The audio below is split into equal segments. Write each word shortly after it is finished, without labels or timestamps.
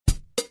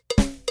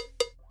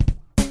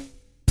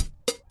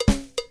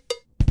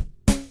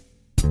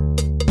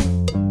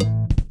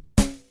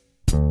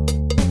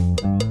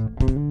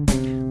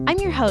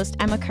host,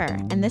 Emma Kerr,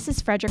 and this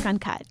is Frederick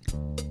Uncut.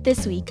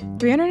 This week,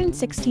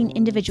 316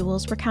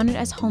 individuals were counted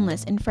as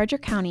homeless in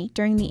Frederick County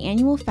during the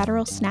annual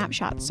federal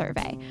snapshot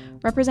survey,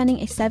 representing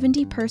a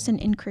 70-person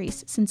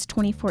increase since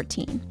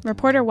 2014.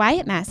 Reporter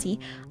Wyatt Massey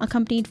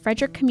accompanied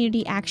Frederick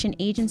Community Action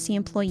Agency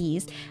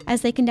employees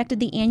as they conducted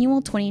the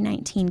annual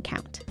 2019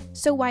 count.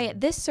 So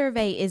Wyatt, this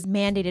survey is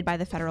mandated by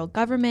the federal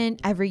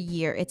government every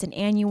year. It's an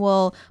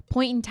annual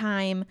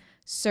point-in-time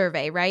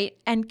survey, right?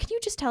 And can you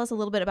just tell us a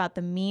little bit about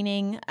the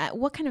meaning?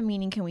 What kind of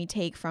meaning can we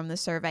take from the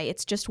survey?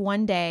 It's just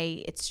one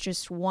day. It's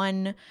just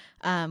one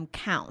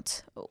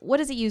count. What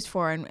is it used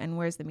for, and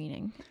where's the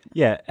meaning?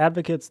 Yeah,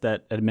 advocates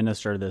that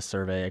administer this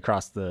survey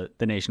across the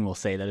nation will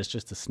say that it's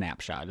just a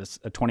snapshot. It's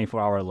a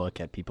 24-hour look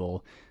at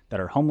people that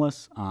are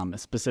homeless,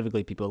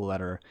 specifically people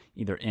that are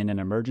either in an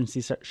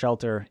emergency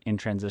shelter, in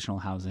transitional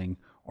housing,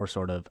 or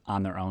sort of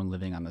on their own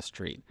living on the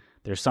street.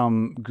 There's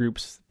some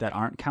groups that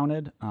aren't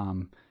counted,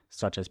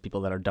 such as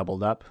people that are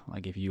doubled up.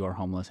 Like if you are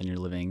homeless and you're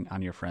living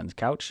on your friend's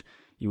couch,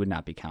 you would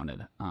not be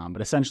counted.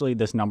 But essentially,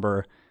 this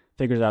number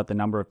figures out the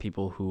number of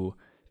people who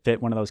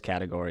fit one of those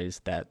categories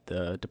that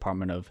the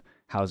Department of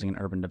Housing and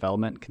Urban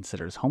Development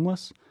considers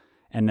homeless.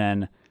 And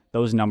then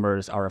those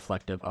numbers are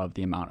reflective of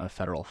the amount of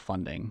federal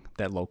funding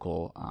that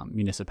local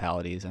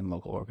municipalities and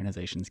local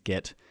organizations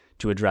get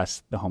to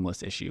address the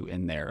homeless issue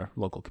in their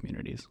local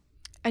communities.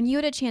 And you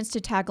had a chance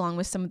to tag along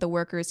with some of the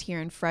workers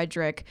here in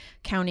Frederick,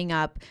 counting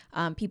up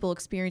people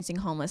experiencing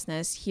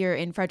homelessness here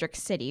in Frederick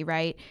City,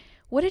 right?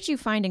 What did you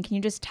find, and can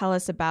you just tell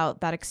us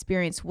about that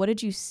experience? What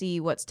did you see?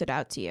 What stood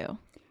out to you?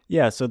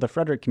 Yeah, so the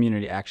Frederick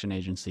Community Action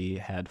Agency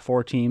had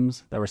 4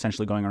 teams that were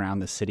essentially going around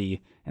the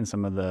city and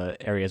some of the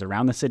areas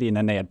around the city, and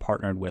then they had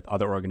partnered with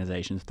other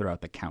organizations throughout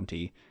the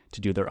county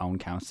to do their own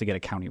counts to get a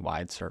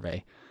county-wide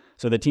survey.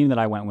 So the team that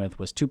I went with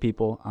was 2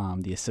 people,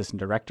 the assistant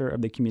director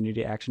of the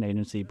Community Action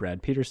Agency,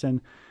 Brad Peterson,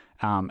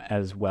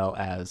 as well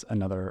as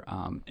another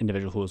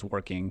individual who was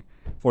working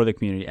for the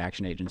Community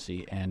Action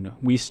Agency. And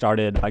we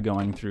started by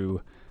going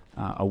through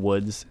a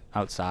woods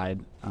outside,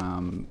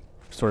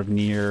 sort of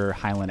near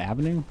Highland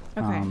Avenue.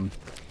 Okay.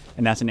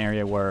 And that's an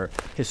area where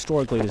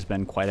historically there's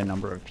been quite a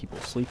number of people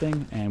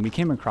sleeping. And we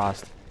came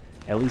across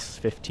at least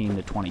 15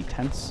 to 20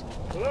 tents.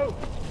 Hello?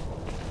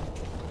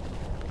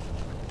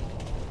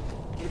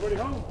 Anybody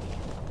home?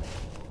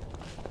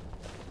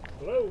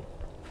 Hello?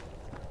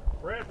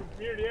 Brad from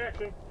Community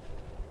Action.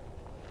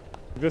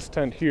 This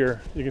tent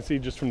here, you can see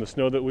just from the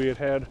snow that we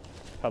had,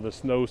 how the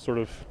snow sort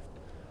of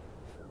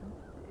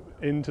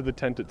into the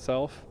tent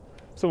itself.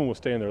 If someone was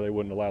staying there, they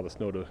wouldn't allow the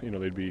snow to,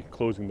 they'd be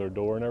closing their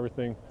door and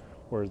everything.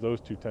 Whereas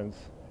those 2 tents,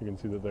 you can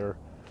see that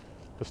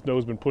the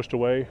snow's been pushed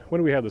away.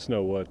 When did we have the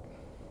snow?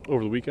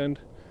 Over the weekend?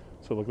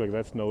 So it looked like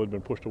that snow had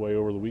been pushed away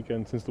over the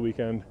weekend, since the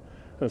weekend.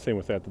 And the same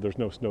with that there's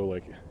no snow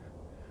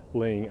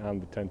laying on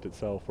the tent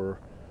itself or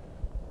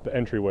the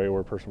entryway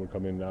where a person would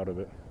come in and out of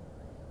it.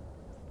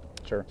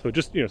 Sure. So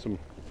just, some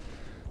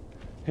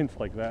hints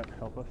like that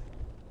help us.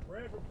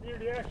 Brad from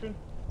Community Action.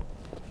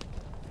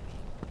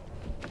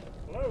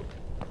 Hello.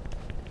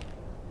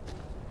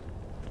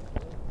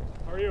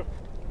 How are you?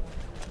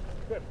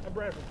 Good. I'm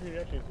Brad from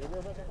Community Action. You ever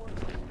about that one?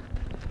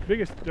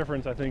 Biggest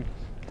difference, I think,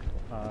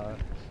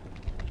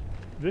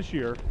 this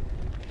year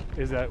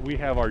is that we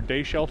have our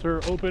day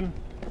shelter open,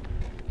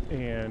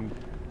 and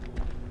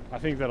I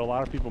think that a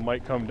lot of people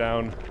might come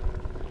down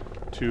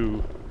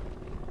to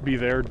be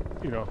there,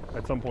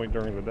 at some point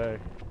during the day.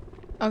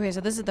 Okay,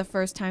 so this is the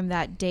first time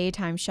that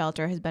daytime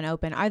shelter has been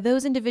open. Are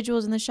those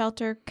individuals in the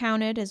shelter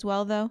counted as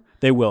well, though?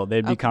 They will.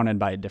 They'd be counted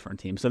by a different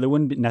team. So they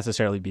wouldn't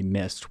necessarily be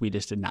missed. We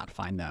just did not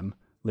find them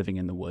living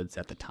in the woods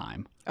at the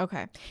time.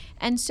 Okay.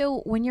 And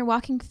so when you're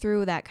walking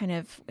through that kind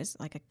of is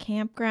like a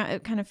campground,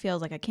 it kind of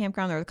feels like a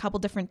campground. There are a couple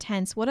different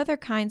tents. What other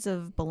kinds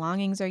of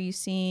belongings are you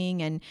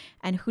seeing,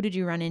 and who did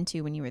you run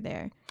into when you were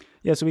there?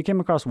 Yeah, so we came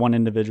across one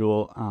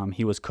individual.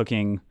 He was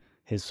cooking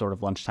his sort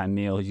of lunchtime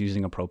meal. He's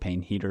using a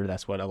propane heater.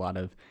 That's what a lot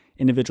of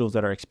individuals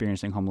that are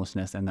experiencing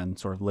homelessness and then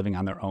sort of living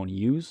on their own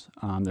use.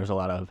 There's a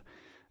lot of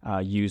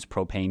used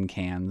propane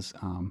cans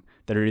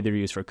that are either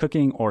used for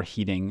cooking or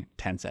heating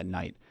tents at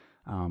night.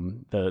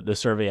 The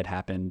survey had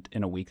happened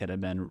in a week that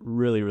had been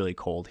really, really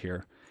cold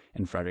here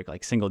in Frederick,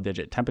 like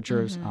single-digit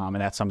temperatures. And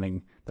that's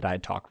something that I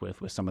had talked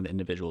with some of the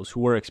individuals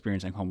who were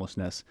experiencing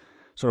homelessness,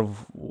 sort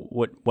of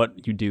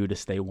what you do to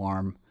stay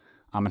warm,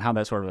 and how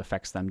that sort of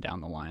affects them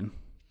down the line.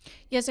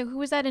 Yeah, so who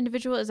was that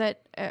individual? Is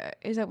that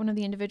one of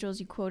the individuals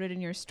you quoted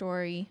in your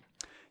story?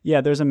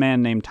 Yeah, there's a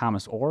man named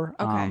Thomas Orr,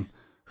 okay.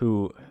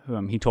 who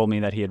he told me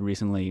that he had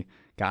recently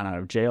gotten out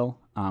of jail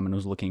and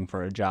was looking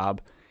for a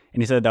job.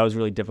 And he said that was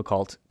really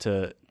difficult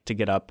to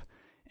get up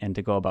and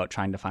to go about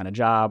trying to find a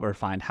job or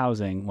find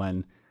housing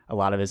when a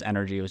lot of his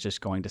energy was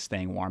just going to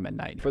staying warm at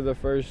night. For the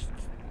first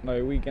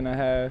week and a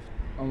half,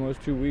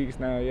 almost 2 weeks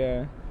now,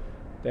 yeah,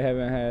 they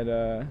haven't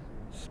had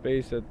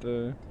space at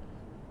the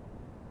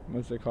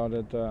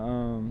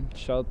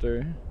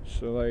shelter.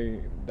 So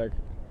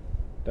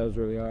that was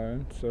really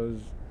hard. So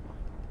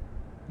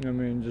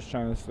it's, just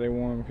trying to stay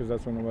warm because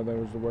that's when the weather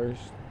was the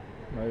worst,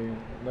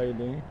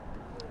 lately.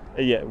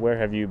 Yeah, where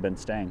have you been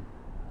staying?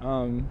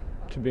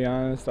 To be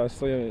honest, I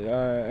sleep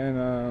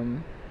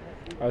in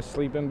a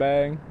sleeping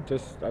bag.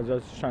 I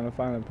just trying to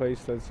find a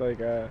place that's like,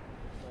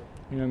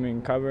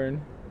 covered.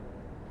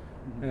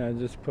 And I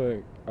just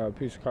put a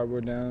piece of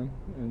cardboard down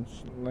and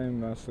lay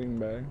in my sleeping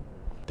bag.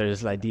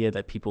 There's this idea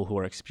that people who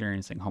are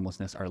experiencing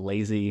homelessness are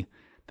lazy,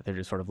 that they're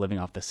just sort of living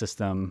off the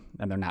system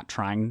and they're not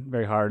trying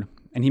very hard.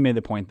 And he made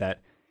the point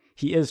that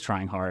he is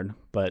trying hard,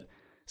 but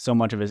so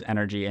much of his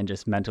energy and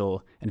just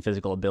mental and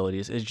physical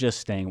abilities is just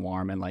staying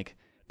warm and like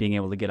being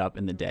able to get up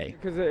in the day.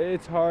 Because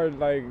it's hard,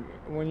 like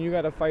when you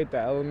got to fight the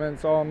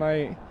elements all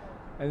night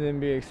and then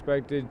be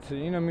expected to,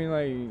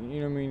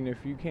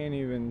 if you can't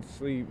even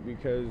sleep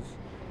because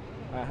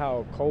of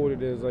how cold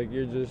it is, like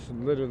you're just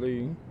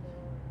literally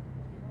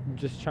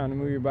just trying to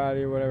move your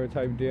body or whatever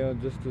type deal,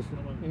 just to,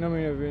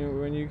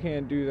 when you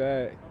can't do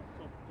that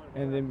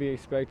and then be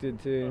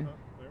expected to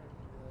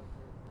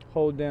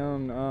hold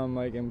down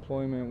like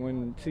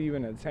employment to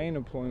even attain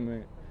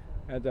employment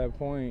at that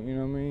point, you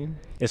know what I mean?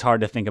 It's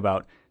hard to think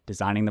about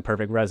designing the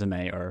perfect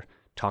resume or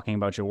talking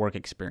about your work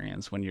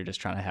experience when you're just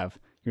trying to have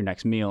your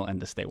next meal and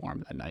to stay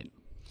warm that night.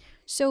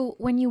 So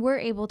when you were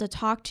able to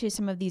talk to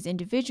some of these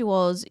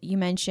individuals, you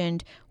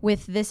mentioned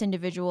with this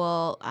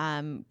individual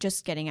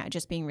just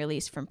being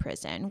released from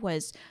prison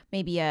was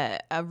maybe a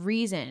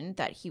reason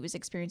that he was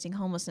experiencing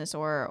homelessness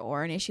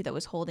or an issue that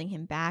was holding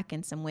him back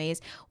in some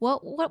ways.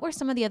 What were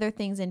some of the other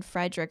things in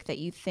Frederick that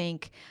you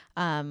think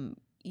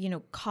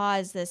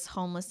caused this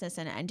homelessness,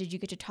 and did you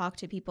get to talk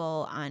to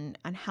people on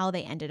how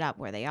they ended up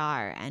where they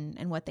are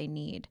and what they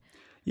need?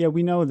 Yeah,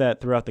 we know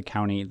that throughout the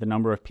county, the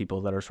number of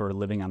people that are sort of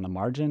living on the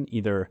margin,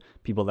 either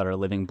people that are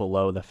living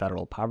below the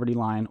federal poverty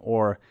line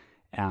or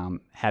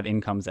have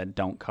incomes that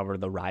don't cover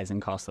the rising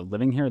cost of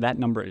living here, that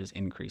number is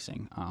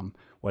increasing,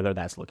 whether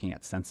that's looking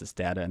at census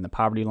data in the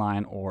poverty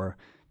line or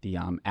the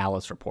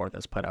ALICE report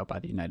that's put out by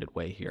the United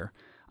Way here.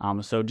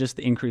 So just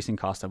the increasing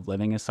cost of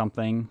living is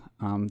something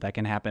that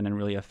can happen and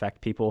really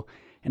affect people,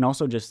 and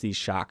also just these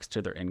shocks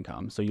to their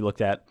income. So you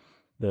looked at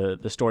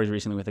the stories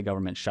recently with the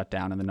government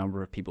shutdown and the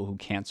number of people who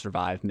can't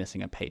survive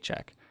missing a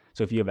paycheck.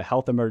 So if you have a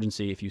health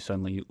emergency, if you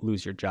suddenly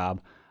lose your job,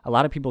 a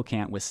lot of people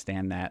can't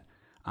withstand that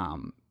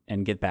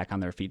and get back on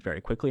their feet very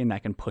quickly, and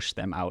that can push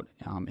them out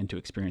into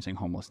experiencing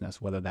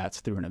homelessness, whether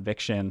that's through an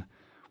eviction,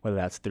 whether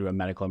that's through a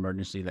medical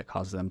emergency that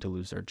causes them to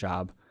lose their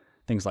job,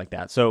 things like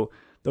that. So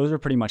those are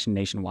pretty much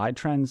nationwide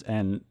trends,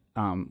 and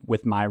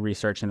with my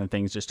research and the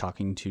things just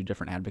talking to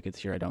different advocates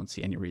here, I don't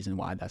see any reason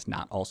why that's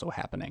not also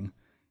happening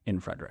in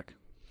Frederick.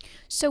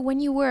 So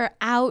when you were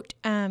out,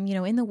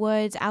 in the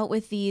woods, out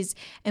with these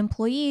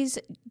employees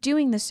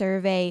doing the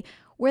survey,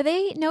 were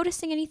they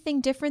noticing anything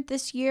different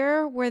this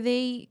year? Were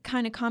they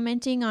kind of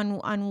commenting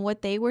on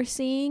what they were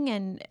seeing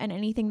and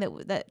anything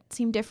that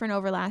seemed different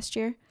over last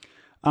year?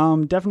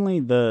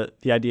 Definitely the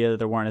idea that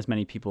there weren't as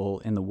many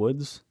people in the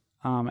woods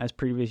as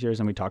previous years,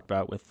 and we talked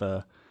about with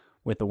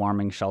the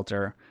warming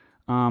shelter.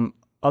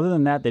 Other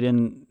than that,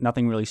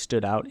 nothing really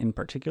stood out in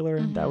particular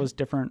that was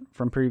different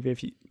from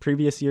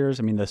previous years.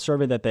 I mean, the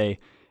survey that they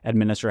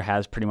administer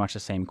has pretty much the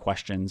same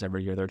questions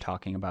every year. They're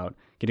talking about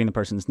getting the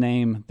person's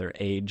name, their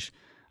age,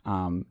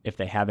 if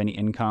they have any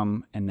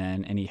income, and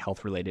then any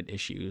health-related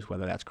issues,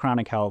 whether that's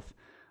chronic health,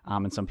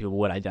 and some people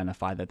would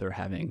identify that they're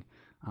having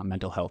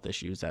mental health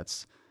issues.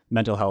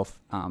 Mental health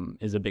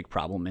is a big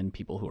problem in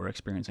people who are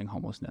experiencing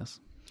homelessness.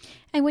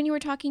 And when you were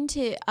talking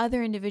to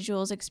other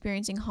individuals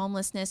experiencing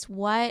homelessness,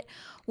 what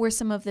were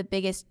some of the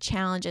biggest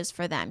challenges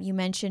for them? You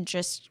mentioned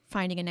just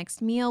finding a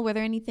next meal. Were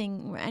there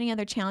any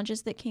other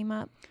challenges that came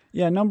up?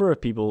 Yeah, a number of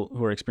people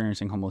who are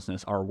experiencing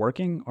homelessness are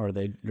working, or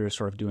they're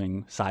sort of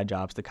doing side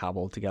jobs to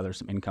cobble together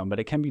some income, but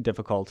it can be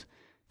difficult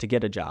to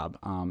get a job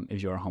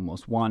if you are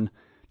homeless. One,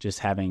 just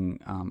having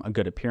a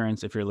good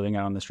appearance if you're living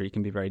out on the street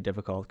can be very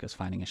difficult, because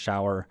finding a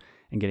shower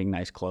and getting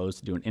nice clothes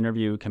to do an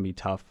interview can be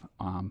tough,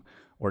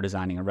 or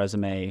designing a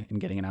resume and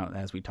getting it out,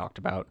 as we talked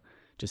about,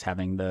 just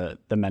having the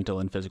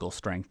mental and physical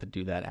strength to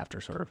do that after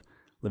sort of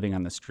living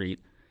on the street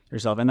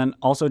yourself. And then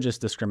also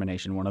just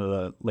discrimination. One of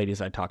the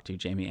ladies I talked to,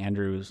 Jamie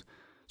Andrews,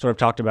 sort of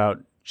talked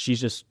about she's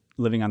just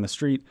living on the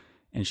street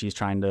and she's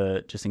trying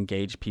to just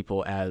engage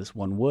people as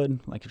one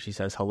would, like if she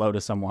says hello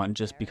to someone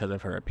just because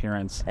of her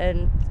appearance.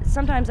 And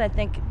sometimes I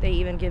think they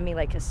even give me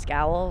like a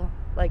scowl,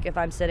 like if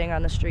I'm sitting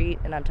on the street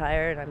and I'm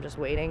tired and I'm just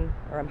waiting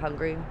or I'm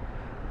hungry.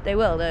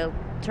 They'll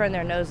turn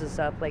their noses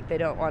up like they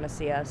don't want to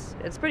see us.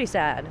 It's pretty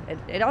sad.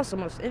 It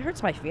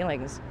hurts my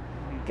feelings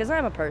because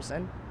I'm a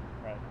person.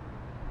 Right.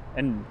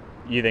 And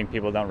you think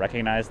people don't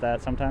recognize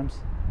that sometimes?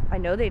 I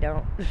know they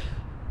don't.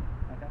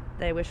 Okay.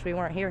 They wish we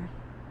weren't here.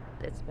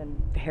 It's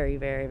been very,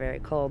 very, very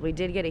cold. We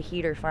did get a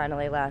heater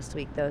finally last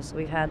week, though, so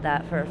we've had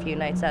that for a few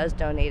nights. That was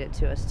donated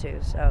to us, too,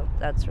 so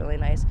that's really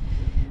nice.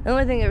 The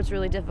only thing that's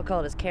really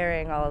difficult is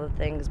carrying all of the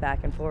things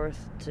back and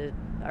forth to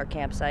our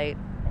campsite.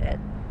 It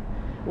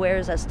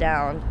wears us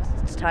down.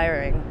 It's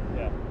tiring.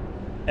 Yeah.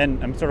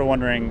 And I'm sort of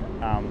wondering,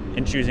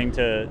 in choosing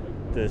to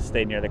to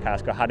stay near the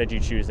Costco. How did you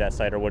choose that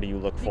site, or what do you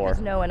look for?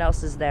 Because no one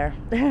else is there.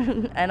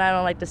 And I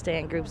don't like to stay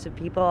in groups of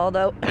people,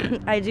 although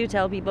I do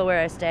tell people where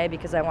I stay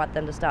because I want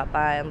them to stop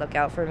by and look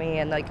out for me.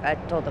 And like I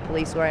told the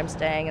police where I'm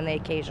staying, and they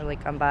occasionally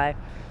come by.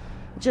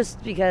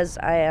 Just because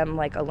I am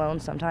like alone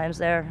sometimes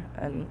there,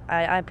 and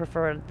I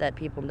prefer that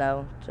people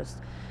know.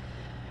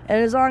 And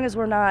as long as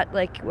we're not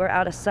like we're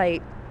out of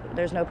sight,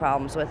 there's no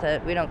problems with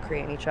it. We don't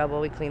create any trouble.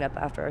 We clean up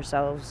after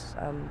ourselves.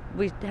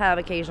 We have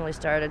occasionally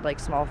started like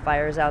small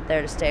fires out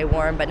there to stay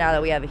warm, but now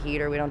that we have a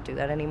heater, we don't do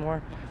that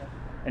anymore.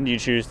 And do you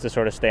choose to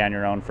sort of stay on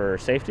your own for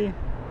safety?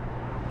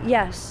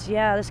 Yes,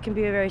 yeah, this can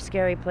be a very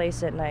scary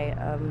place at night.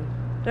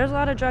 There's a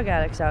lot of drug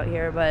addicts out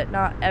here, but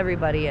not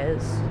everybody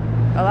is.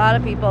 A lot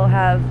of people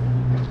have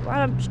a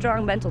lot of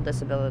strong mental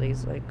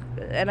disabilities,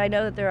 and I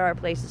know that there are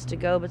places to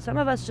go, but some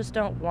of us just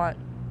don't want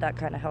that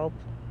kind of help.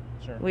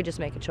 Sure. We just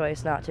make a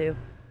choice not to.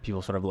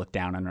 People sort of look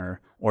down on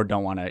her or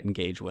don't want to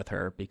engage with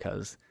her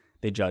because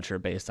they judge her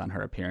based on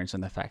her appearance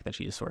and the fact that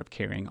she is sort of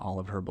carrying all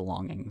of her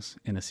belongings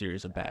in a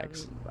series of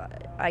bags.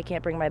 I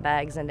can't bring my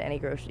bags into any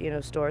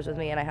stores with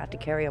me, and I have to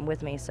carry them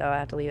with me, so I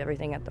have to leave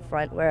everything at the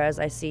front. Whereas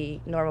I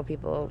see normal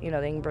people, they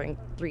can bring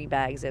 3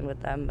 bags in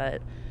with them,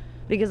 but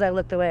because I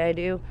look the way I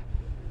do,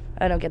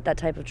 I don't get that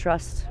type of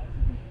trust.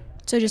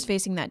 So just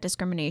facing that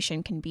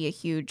discrimination can be a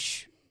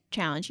huge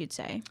challenge, you'd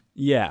say?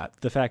 Yeah,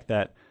 the fact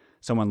that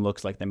someone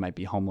looks like they might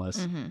be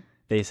homeless,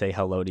 they say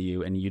hello to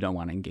you, and you don't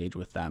want to engage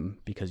with them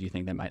because you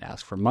think they might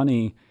ask for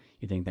money,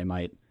 you think they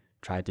might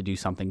try to do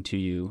something to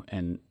you,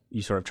 and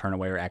you sort of turn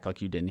away or act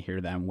like you didn't hear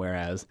them.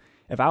 Whereas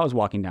if I was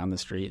walking down the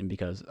street and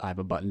because I have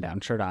a button-down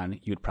shirt on,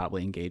 you'd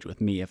probably engage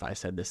with me if I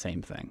said the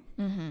same thing.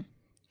 Mm-hmm.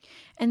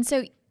 And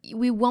so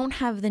we won't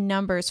have the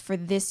numbers for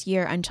this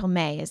year until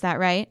May, is that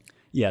right?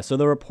 Yeah, so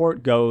the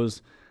report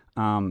goes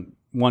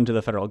one to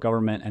the federal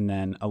government, and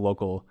then a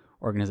local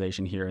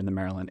organization here in the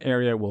Maryland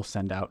area will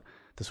send out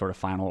the sort of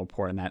final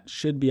report, and that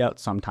should be out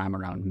sometime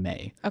around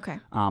May. Okay.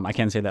 I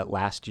can say that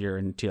last year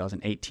in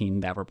 2018,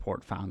 that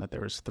report found that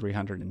there was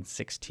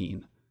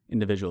 316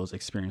 individuals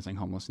experiencing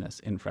homelessness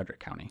in Frederick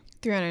County.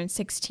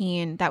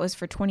 316, that was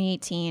for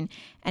 2018.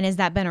 And has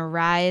that been a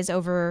rise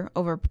over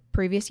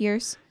previous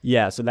years?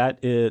 Yeah, so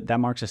that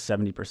marks a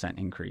 70%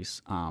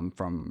 increase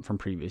from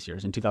previous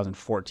years. In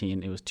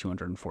 2014, it was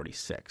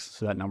 246.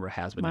 So that number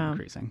has been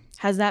increasing.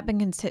 Has that been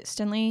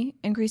consistently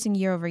increasing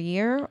year over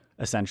year?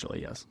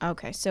 Essentially, yes.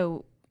 Okay,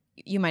 so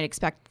you might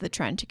expect the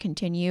trend to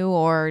continue,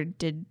 or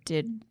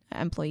did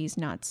employees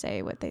not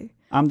say what they...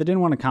 They didn't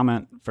want to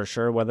comment for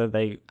sure whether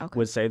they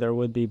would say there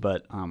would be,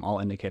 but all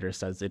indicators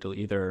says it'll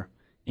either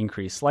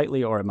increase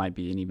slightly or it might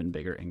be an even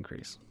bigger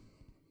increase.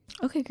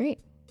 Okay, great.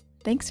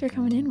 Thanks for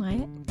coming in,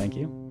 Wyatt. Thank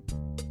you.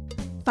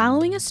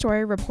 Following a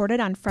story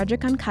reported on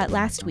Frederick Uncut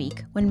last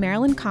week, when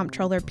Maryland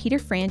Comptroller Peter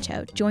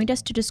Francho joined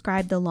us to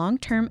describe the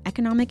long-term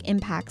economic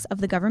impacts of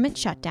the government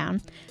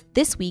shutdown,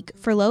 this week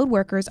furloughed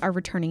workers are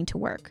returning to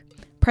work.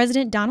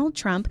 President Donald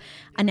Trump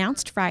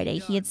announced Friday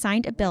he had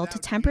signed a bill to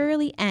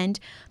temporarily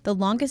end the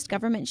longest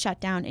government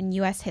shutdown in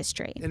U.S.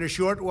 history. In a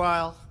short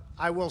while,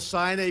 I will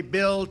sign a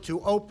bill to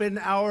open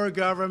our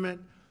government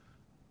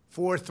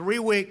for 3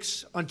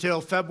 weeks until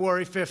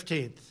February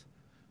 15th.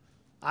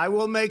 I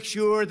will make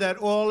sure that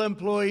all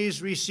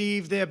employees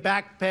receive their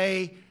back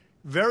pay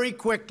very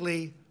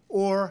quickly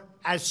or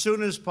as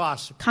soon as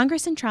possible.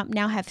 Congress and Trump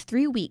now have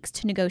 3 weeks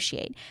to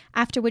negotiate,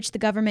 after which the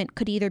government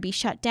could either be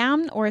shut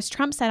down or, as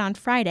Trump said on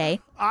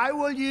Friday, I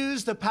will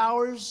use the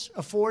powers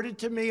afforded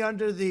to me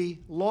under the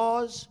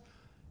laws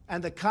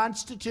and the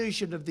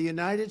Constitution of the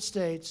United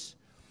States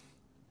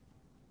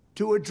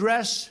to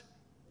address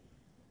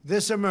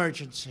this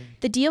emergency.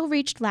 The deal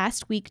reached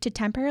last week to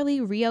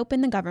temporarily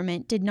reopen the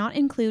government did not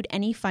include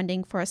any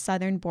funding for a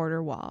southern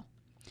border wall.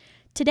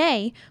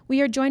 Today, we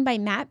are joined by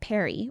Matt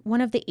Perry,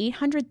 one of the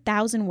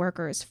 800,000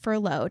 workers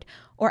furloughed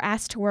or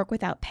asked to work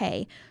without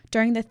pay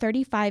during the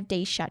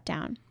 35-day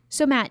shutdown.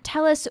 So Matt,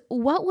 tell us,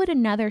 what would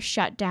another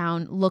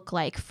shutdown look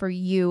like for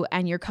you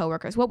and your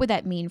coworkers? What would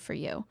that mean for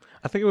you?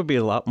 I think it would be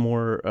a lot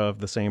more of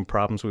the same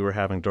problems we were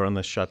having during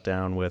this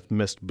shutdown with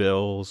missed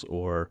bills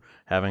or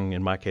having,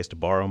 in my case, to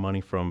borrow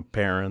money from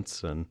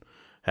parents and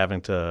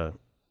having to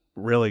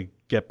really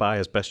get by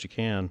as best you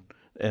can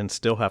and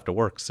still have to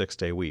work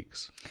 6-day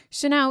weeks.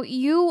 So now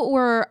you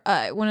were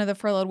one of the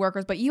furloughed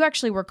workers, but you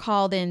actually were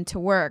called in to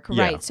work,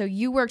 right? Yeah. So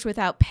you worked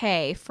without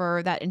pay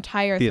for that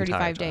entire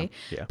 35-day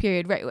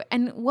period, right?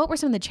 And what were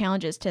some of the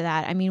challenges to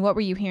that? I mean, what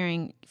were you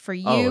hearing for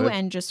you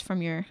and just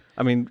from your...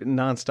 I mean,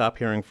 nonstop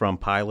hearing from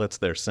pilots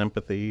their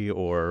sympathy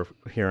or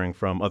hearing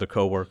from other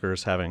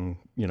coworkers having,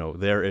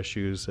 their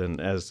issues.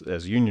 And as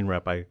union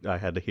rep, I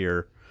had to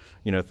hear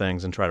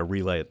things and try to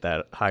relay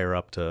that higher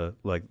up to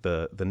like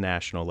the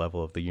national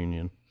level of the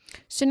union.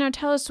 So now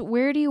tell us,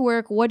 where do you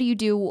work? What do you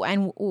do?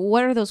 And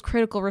what are those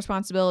critical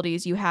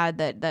responsibilities you had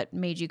that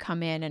made you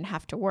come in and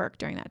have to work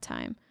during that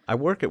time? I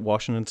work at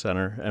Washington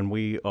Center, and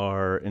we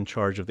are in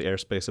charge of the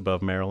airspace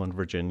above Maryland,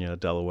 Virginia,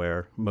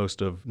 Delaware,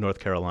 most of North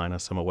Carolina,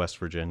 some of West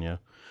Virginia.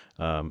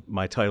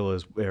 My title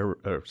is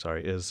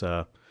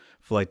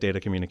Flight Data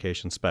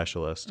Communication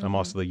Specialist. I'm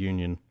also the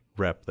union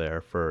rep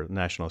there for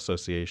National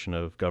Association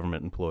of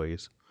Government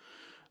Employees.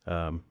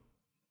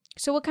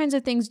 So what kinds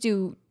of things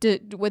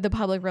would the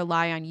public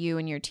rely on you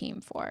and your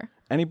team for?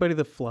 Anybody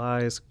that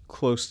flies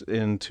close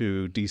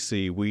into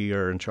D.C., we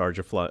are in charge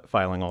of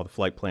filing all the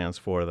flight plans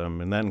for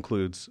them, and that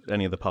includes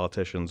any of the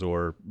politicians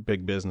or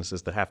big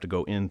businesses that have to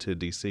go into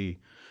D.C.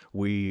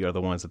 We are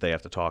the ones that they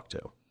have to talk to.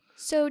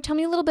 So tell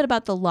me a little bit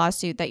about the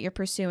lawsuit that you're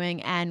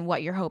pursuing and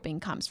what you're hoping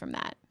comes from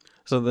that.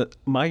 So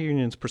my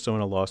union's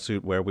pursuing a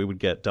lawsuit where we would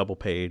get double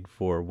paid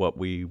for what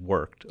we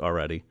worked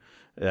already,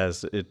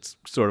 as it's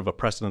sort of a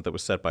precedent that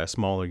was set by a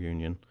smaller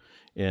union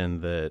in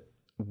that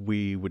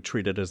we would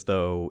treat it as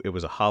though it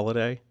was a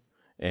holiday,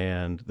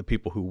 and the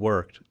people who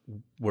worked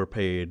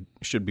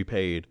should be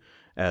paid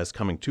as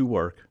coming to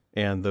work,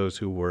 and those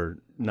who were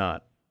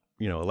not,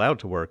 allowed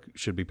to work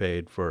should be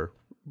paid for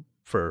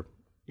the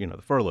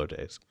furlough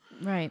days.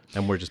 Right.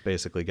 And we're just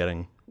basically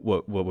getting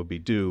what would be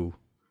due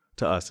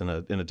to us in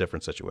a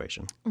different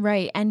situation.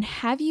 Right. And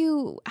have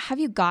you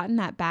gotten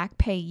that back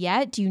pay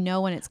yet? Do you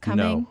know when it's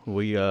coming? No.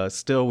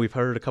 We've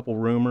heard a couple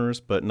rumors,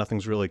 but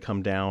nothing's really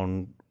come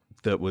down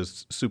that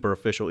was super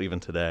official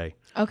even today.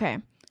 Okay.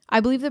 I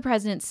believe the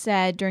president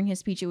said during his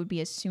speech it would be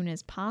as soon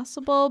as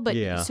possible, but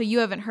yeah. So you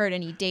haven't heard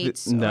any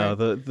dates? No,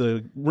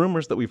 the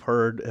rumors that we've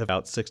heard have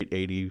about 60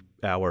 to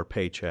 80-hour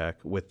paycheck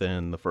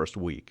within the first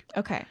week.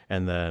 Okay.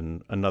 And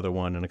then another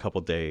one in a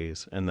couple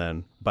days. And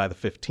then by the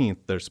 15th,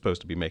 they're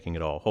supposed to be making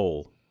it all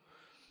whole,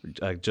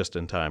 just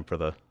in time for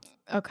the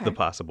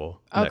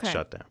possible next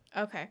shutdown.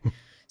 Okay.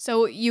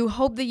 So you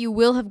hope that you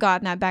will have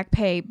gotten that back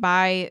pay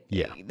by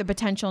the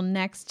potential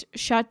next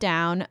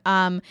shutdown.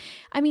 Take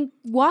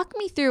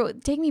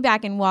me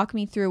back and walk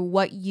me through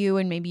what you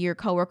and maybe your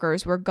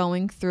coworkers were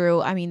going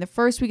through. I mean, the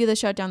first week of the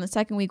shutdown, the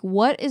second week,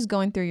 what is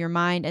going through your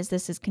mind as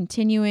this is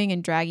continuing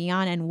and dragging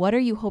on? And what are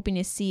you hoping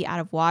to see out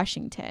of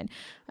Washington?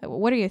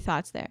 What are your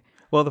thoughts there?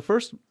 Well, the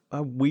first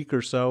week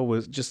or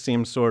so just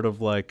seemed sort of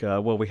like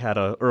we had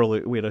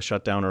a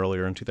shutdown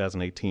earlier in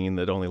 2018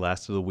 that only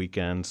lasted the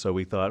weekend, so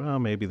we thought, oh,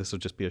 maybe this will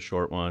just be a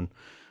short one.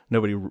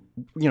 Nobody,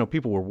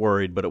 people were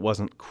worried, but it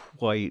wasn't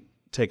quite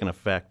taken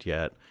effect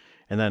yet.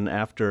 And then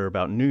after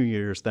about New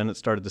Year's, then it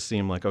started to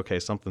seem like,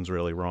 okay, something's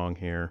really wrong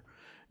here.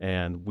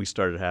 And I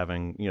started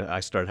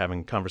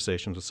having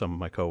conversations with some of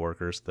my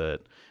coworkers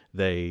that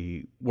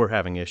they were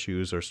having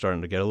issues or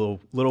starting to get a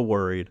little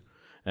worried.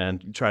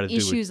 And try to do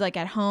issues like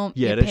at home,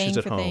 issues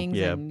at home,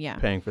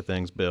 paying for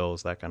things,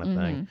 bills, that kind of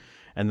thing.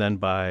 And then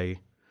by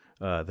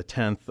the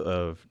 10th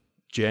of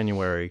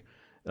January,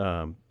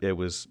 it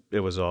was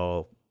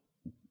all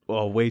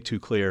way too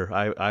clear.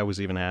 I was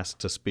even asked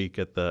to speak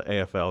at the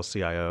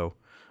AFL-CIO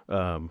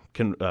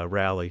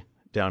rally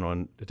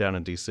down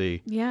in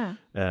D.C. Yeah,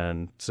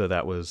 and so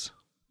that was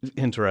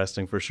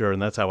interesting for sure.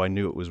 And that's how I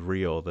knew it was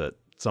real. That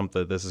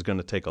this is going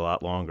to take a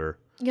lot longer.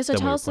 Yeah, so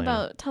tell us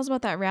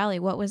about that rally.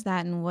 What was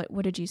that, and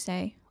what did you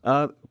say?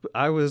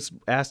 I was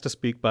asked to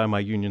speak by my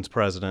union's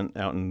president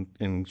out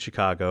in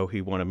Chicago.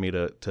 He wanted me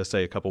to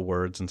say a couple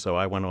words, and so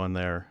I went on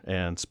there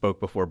and spoke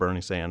before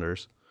Bernie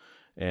Sanders,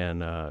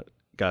 and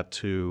got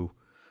to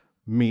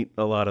meet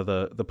a lot of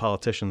the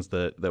politicians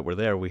that were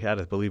there. We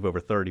had, I believe, over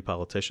 30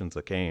 politicians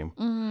that came,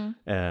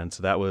 and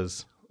so that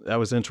was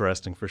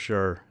interesting for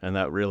sure, and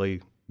that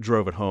really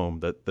drove it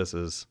home that this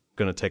is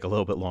going to take a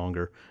little bit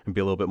longer and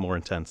be a little bit more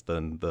intense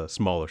than the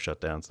smaller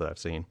shutdowns that I've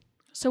seen.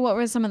 So what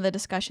were some of the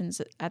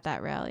discussions at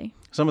that rally?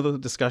 Some of the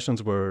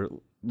discussions were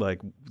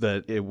like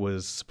that it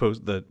was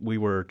supposed that we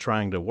were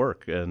trying to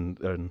work and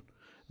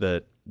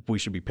that we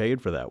should be paid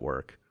for that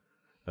work.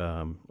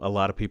 A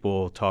lot of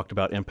people talked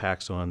about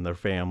impacts on their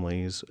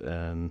families,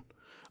 and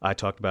I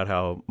talked about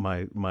how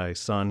my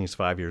son, he's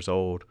 5 years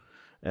old,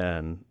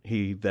 and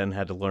he then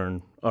had to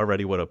learn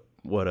already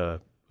what a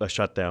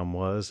shutdown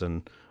was,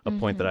 and a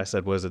point that I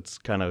said was it's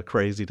kind of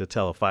crazy to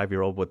tell a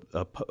 5-year-old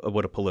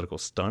what a political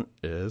stunt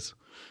is,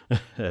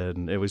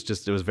 and it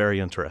was very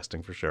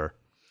interesting for sure.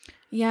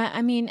 Yeah,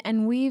 I mean,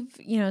 and we've,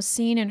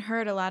 seen and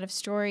heard a lot of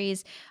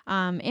stories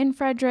in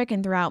Frederick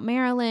and throughout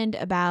Maryland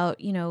about,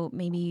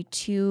 maybe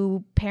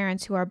two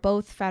parents who are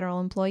both federal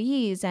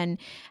employees and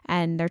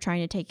they're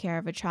trying to take care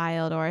of a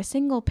child, or a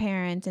single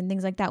parent and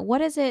things like that.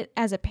 What is it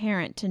as a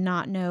parent to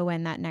not know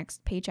when that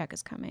next paycheck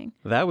is coming?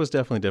 That was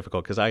definitely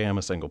difficult because I am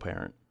a single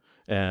parent,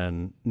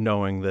 and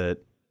knowing that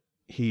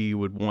he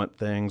would want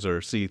things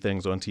or see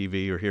things on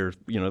TV or hear,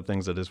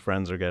 things that his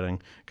friends are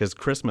getting. Because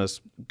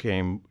Christmas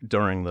came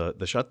during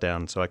the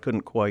shutdown, so I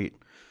couldn't quite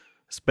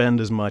spend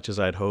as much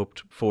as I'd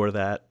hoped for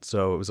that.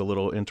 So it was a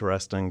little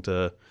interesting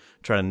to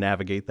try to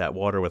navigate that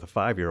water with a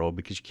 5-year-old,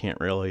 because you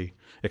can't really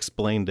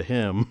explain to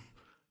him,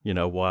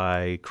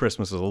 why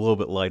Christmas is a little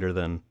bit lighter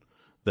than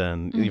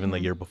even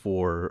the year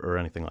before or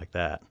anything like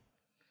that.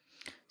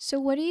 So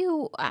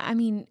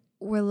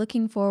we're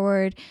looking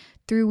forward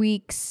 3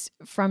 weeks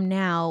from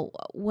now.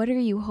 What are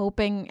you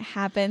hoping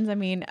happens? I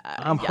mean,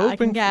 I'm hoping I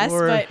can guess,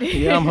 but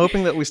I'm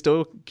hoping that we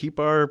still keep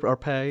our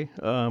pay.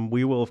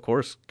 We will, of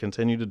course,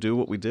 continue to do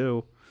what we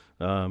do.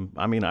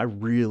 I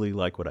really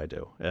like what I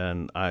do,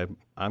 and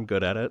I'm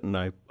good at it, and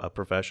I'm a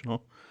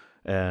professional.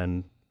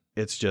 And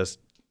it's just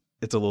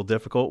it's a little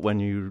difficult when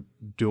you're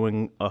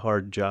doing a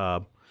hard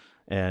job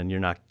and you're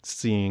not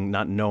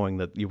knowing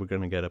that you were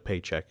going to get a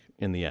paycheck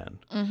in the end.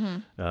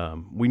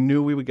 We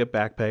knew we would get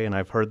back pay, and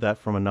I've heard that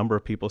from a number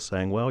of people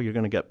saying, well, you're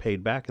going to get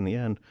paid back in the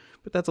end.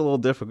 But that's a little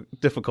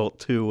difficult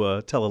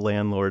to tell a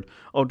landlord,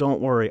 oh,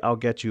 don't worry, I'll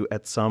get you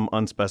at some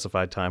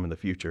unspecified time in the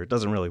future. It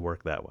doesn't really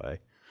work that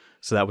way.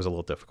 So that was a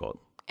little difficult.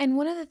 And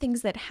one of the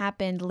things that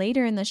happened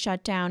later in the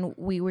shutdown,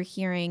 we were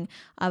hearing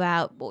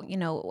about,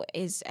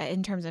 is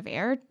in terms of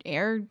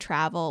air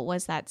travel,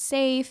 was that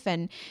safe,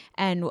 and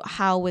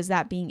how was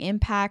that being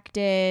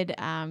impacted?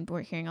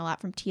 We're hearing a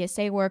lot from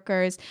TSA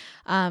workers.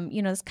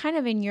 It's kind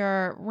of in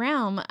your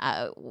realm.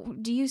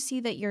 Do you see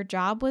that your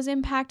job was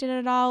impacted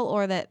at all,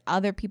 or that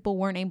other people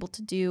weren't able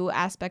to do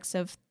aspects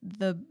of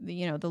the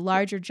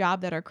larger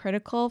job that are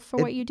critical for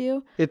what you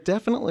do? It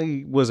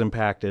definitely was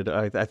impacted.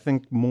 I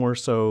think more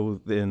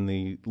so in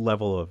the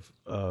level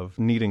of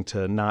needing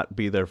to not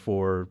be there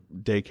for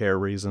daycare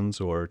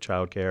reasons or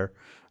childcare.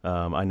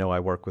 I know I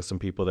work with some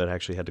people that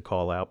actually had to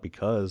call out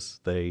because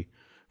they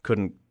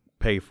couldn't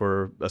pay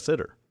for a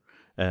sitter,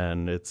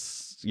 and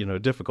it's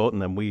difficult.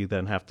 And then we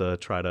have to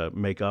try to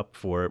make up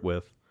for it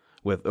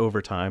with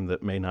overtime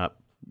that may not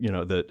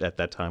that at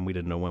that time we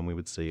didn't know when we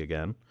would see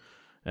again.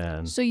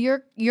 And so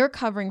you're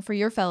covering for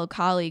your fellow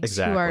colleagues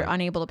exactly. who are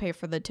unable to pay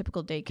for the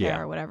typical daycare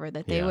or whatever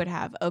that they would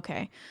have.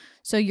 Okay.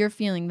 So you're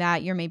feeling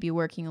that you're maybe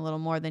working a little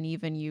more than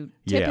even you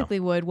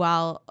typically would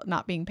while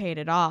not being paid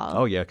at all.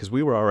 Oh, yeah, because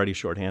we were already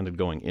shorthanded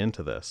going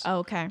into this. Oh,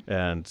 okay.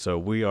 And so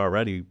we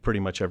already, pretty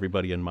much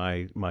everybody in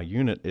my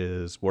unit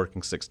is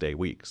working 6-day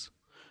weeks.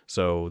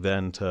 So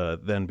then to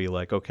be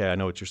like, okay, I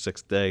know it's your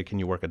 6th day, can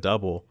you work a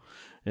double?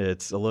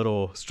 It's a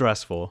little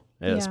stressful,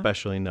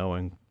 especially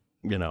knowing,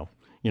 you're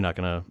not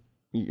going to,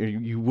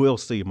 you will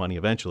see money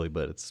eventually,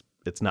 but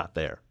it's not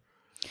there.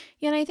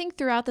 Yeah, and I think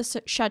throughout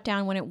the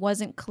shutdown, when it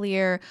wasn't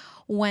clear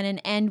when an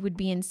end would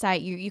be in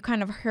sight, you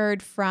kind of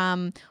heard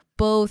from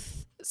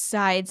both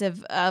sides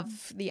of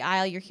the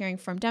aisle. You're hearing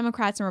from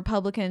Democrats and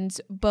Republicans,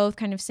 both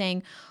kind of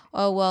saying,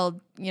 oh, well,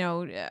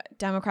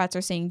 Democrats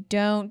are saying,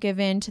 don't give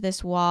in to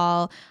this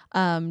wall,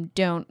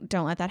 don't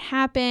let that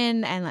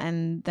happen,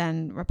 and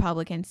then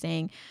Republicans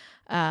saying,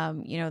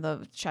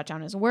 the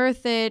shutdown is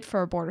worth it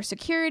for border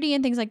security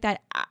and things like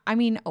that. I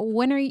mean,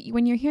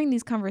 when you're hearing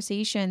these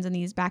conversations and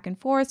these back and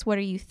forths, what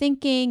are you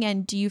thinking?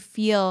 And do you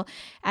feel,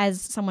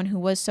 as someone who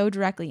was so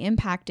directly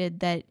impacted,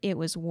 that it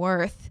was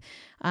worth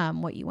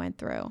what you went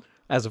through?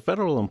 As a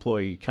federal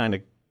employee, you kind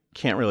of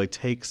can't really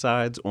take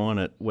sides on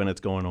it when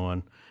it's going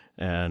on.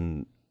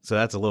 And so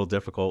that's a little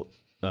difficult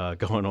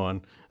going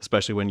on,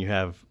 especially when you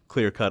have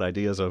clear-cut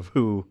ideas of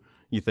who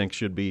you think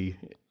should be,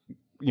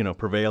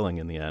 prevailing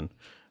in the end.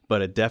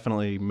 But it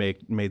definitely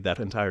made that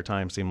entire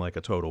time seem like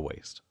a total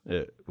waste.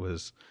 It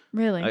was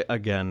really,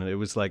 again, it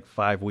was like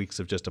 5 weeks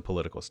of just a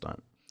political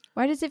stunt.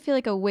 Why does it feel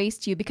like a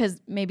waste to you?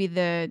 Because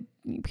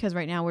because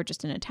right now we're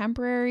just in a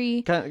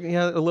temporary.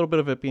 A little bit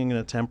of it being in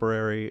a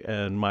temporary,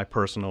 and my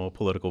personal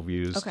political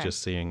views,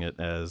 just seeing it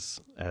as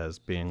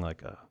being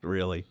like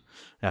really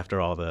after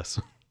all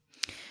this.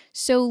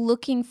 So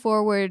looking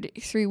forward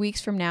 3 weeks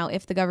from now,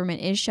 if the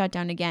government is shut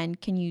down again,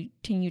 can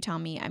you tell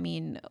me, I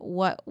mean,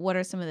 what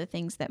are some of the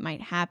things that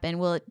might happen?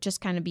 Will it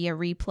just kind of be a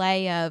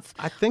replay of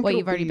what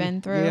you've already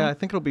been through? Yeah, I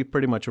think it'll be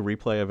pretty much a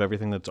replay of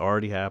everything that's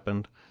already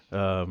happened.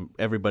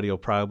 Everybody will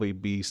probably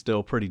be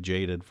still pretty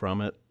jaded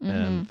from it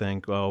and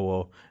think, oh,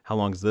 well, how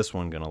long is this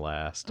one going to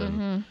last?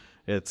 And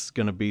it's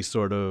going to be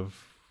sort of,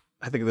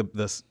 I think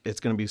it's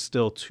going to be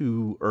still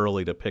too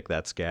early to pick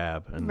that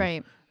scab. And,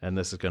 right. And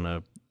this is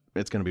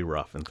it's going to be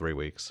rough in 3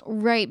 weeks.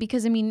 Right.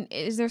 Because, I mean,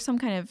 is there some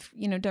kind of,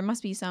 there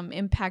must be some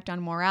impact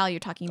on morale. You're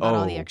talking about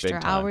all the extra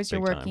hours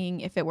you're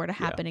working. If it were to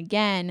happen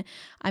again,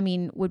 I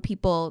mean, would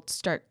people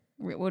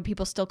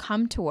still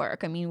come to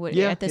work? I mean,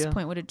 at this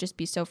point, would it just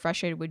be so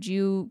frustrated? Would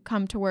you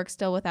come to work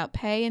still without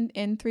pay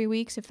in 3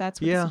 weeks if that's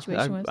what the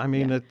situation was? I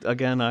mean,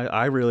 again,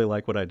 I really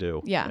like what I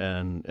do. Yeah.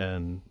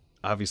 And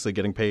obviously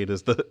getting paid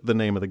is the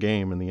name of the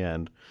game in the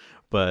end.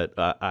 But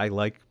I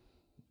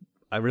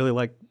really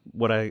like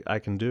what I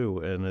can do,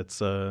 and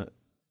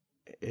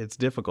it's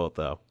difficult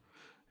though.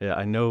 Yeah,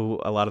 I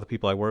know a lot of the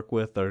people I work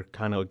with are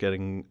kind of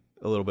getting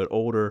a little bit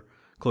older,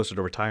 closer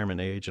to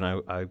retirement age, and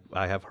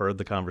I have heard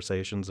the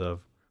conversations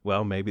of,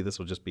 well, maybe this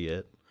will just be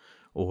it,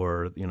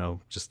 or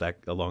just that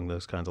along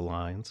those kinds of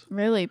lines.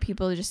 Really,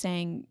 people are just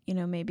saying,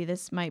 maybe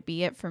this might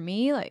be it for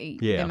me. Like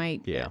they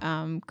might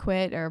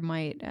quit or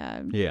might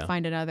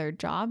find another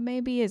job.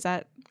 Maybe is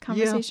that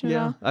conversation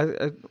at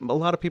all? A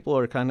lot of people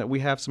are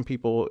we have some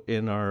people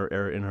in our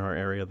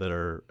area that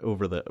are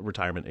over the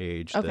retirement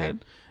age that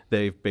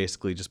they've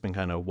basically just been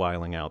kind of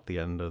whiling out the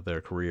end of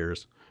their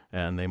careers,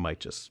 and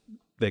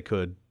they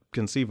could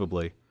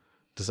conceivably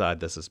decide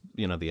this is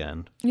the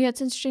end. Yeah,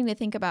 it's interesting to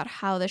think about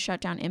how the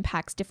shutdown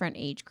impacts different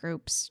age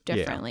groups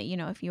differently.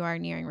 If you are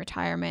nearing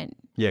retirement.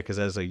 Yeah, because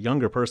as a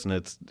younger person,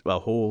 it's a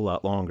whole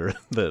lot longer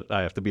that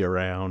I have to be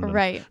around.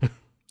 Right.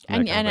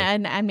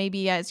 And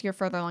maybe as you're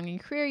further along in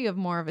your career, you have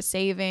more of a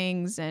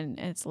savings, and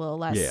it's a little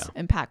less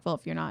impactful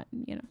if you're not,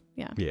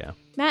 Yeah.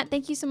 Matt,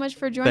 thank you so much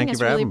for joining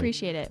us. Really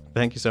appreciate it.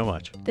 Thank you so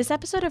much. This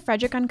episode of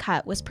Frederick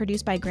Uncut was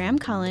produced by Graham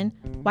Cullen,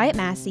 Wyatt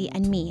Massey,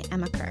 and me,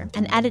 Emma Kerr,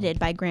 and edited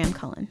by Graham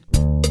Cullen.